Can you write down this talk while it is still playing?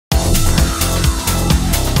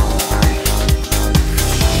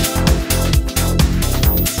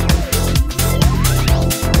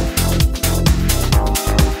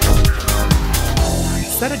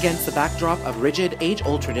Against the backdrop of rigid,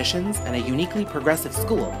 age-old traditions and a uniquely progressive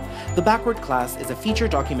school, The Backward Class is a feature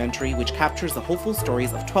documentary which captures the hopeful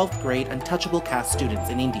stories of 12th grade untouchable caste students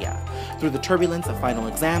in India through the turbulence of final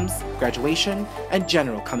exams, graduation, and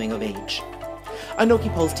general coming of age.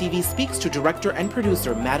 ANOKHI Pulse TV speaks to director and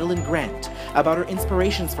producer Madeleine Grant about her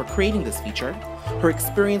inspirations for creating this feature, her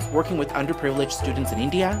experience working with underprivileged students in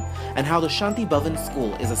India, and how the Shanti Bhavan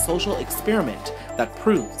School is a social experiment that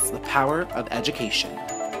proves the power of education.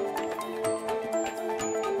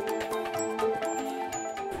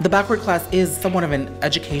 The Backward Class is somewhat of an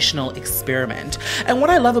educational experiment. And what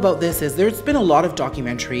I love about this is there's been a lot of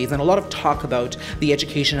documentaries and a lot of talk about the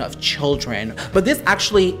education of children, but this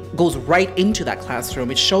actually goes right into that classroom.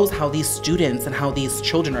 It shows how these students and how these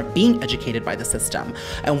children are being educated by the system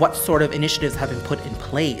and what sort of initiatives have been put in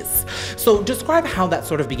place. So describe how that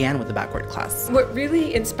sort of began with the Backward Class. What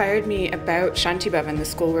really inspired me about Shanti Bhavan, the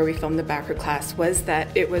school where we filmed the Backward Class, was that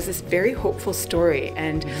it was this very hopeful story,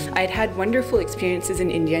 and I'd had wonderful experiences in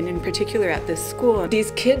India, and in particular at this school.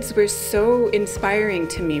 These kids were so inspiring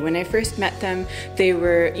to me. When I first met them, they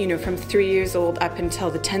were, from 3 years old up until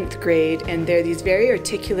the 10th grade, and they're these very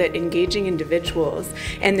articulate, engaging individuals,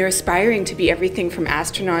 and they're aspiring to be everything from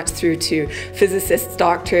astronauts through to physicists,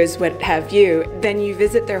 doctors, what have you. Then you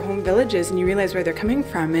visit their home villages and you realize where they're coming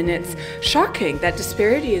from, and it's shocking. That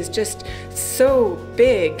disparity is just so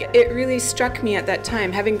big. It really struck me at that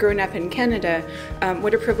time, having grown up in Canada,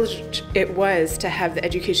 what a privilege it was to have the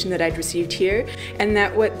education that I'd received here, and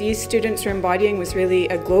that what these students were embodying was really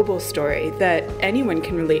a global story that anyone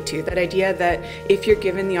can relate to. That idea that if you're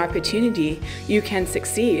given the opportunity, you can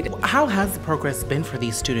succeed. How has the progress been for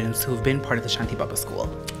these students who've been part of the Shanti Bhavan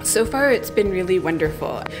School? So far, it's been really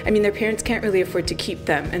wonderful. I mean, their parents can't really afford to keep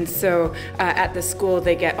them, and so at the school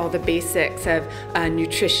they get all the basics of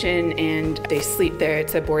nutrition, and they sleep there.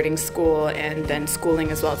 It's a boarding school, and then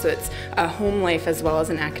schooling as well, so it's a home life as well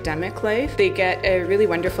as an academic life. They get a really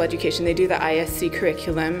wonderful education. They do the ISC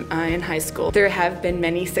curriculum in high school. There have been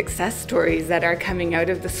many success stories that are coming out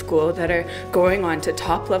of the school that are going on to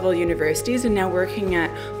top-level universities and now working at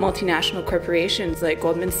multinational corporations like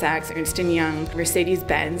Goldman Sachs, Ernst & Young,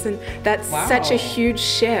 Mercedes-Benz, and that's such a huge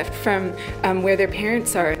shift from where their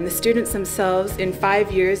parents are. And the students themselves, in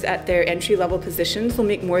 5 years at their entry-level positions, will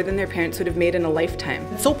make more than their parents would have made in a lifetime.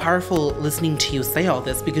 It's so powerful listening to you say all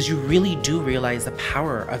this, because you really do realize the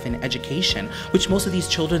power of an education, which most of these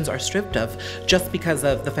children are stripped of just because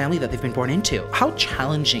of the family that they've been born into. How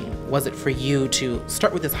challenging was it for you to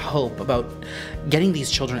start with this hope about getting these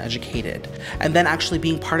children educated and then actually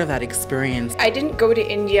being part of that experience? I didn't go to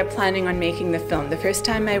India planning on making the film. The first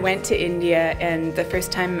time I went to India and the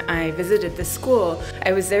first time I visited the school,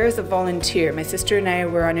 I was there as a volunteer. My sister and I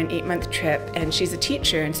were on an 8-month trip, and she's a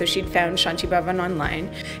teacher, and so she'd found Shanti Bhavan online,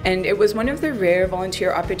 and it was one of the rare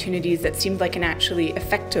volunteer opportunities that seemed like an actually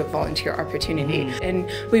effective volunteer opportunity. And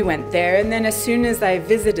we went there, and then as soon as I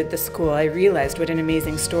visited the school, I realized what an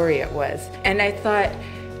amazing story it was. And I thought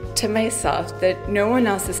to myself that no one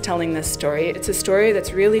else is telling this story. It's a story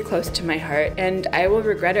that's really close to my heart, and I will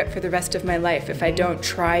regret it for the rest of my life if I don't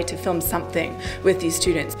try to film something with these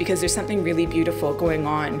students, because there's something really beautiful going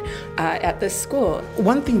on at this school.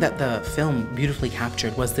 One thing that the film beautifully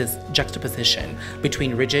captured was this juxtaposition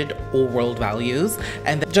between rigid old world values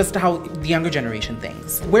and just how the younger generation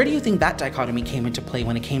thinks. Where do you think that dichotomy came into play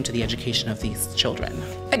when it came to the education of these children?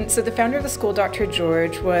 And so the founder of the school, Dr.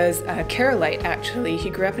 George, was a Keralite actually. He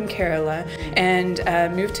grew up in Kerala and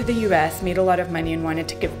moved to the US, made a lot of money and wanted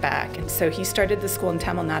to give back. And so he started the school in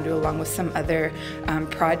Tamil Nadu along with some other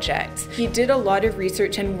projects. He did a lot of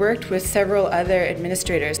research and worked with several other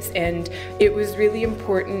administrators, and it was really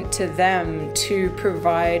important to them to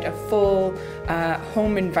provide a full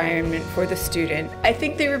home environment for the student. I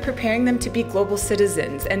think they were preparing them to be global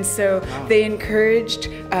citizens, and so they encouraged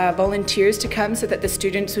volunteers to come so that the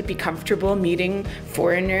students would be comfortable meeting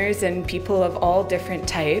foreigners and people of all different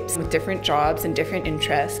types with different jobs and different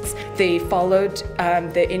interests. They followed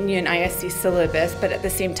the Indian ISC syllabus, but at the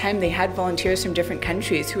same time they had volunteers from different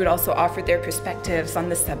countries who would also offer their perspectives on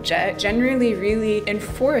the subject. Generally really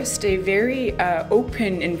enforced a very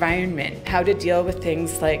open environment, how to deal with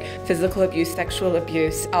things like physical abuse, sexual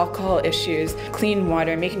abuse, alcohol issues, clean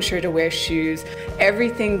water, making sure to wear shoes.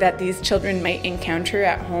 Everything that these children might encounter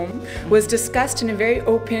at home was discussed in a very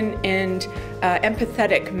open and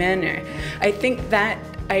empathetic manner. I think that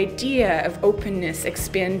idea of openness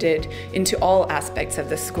expanded into all aspects of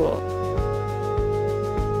the school.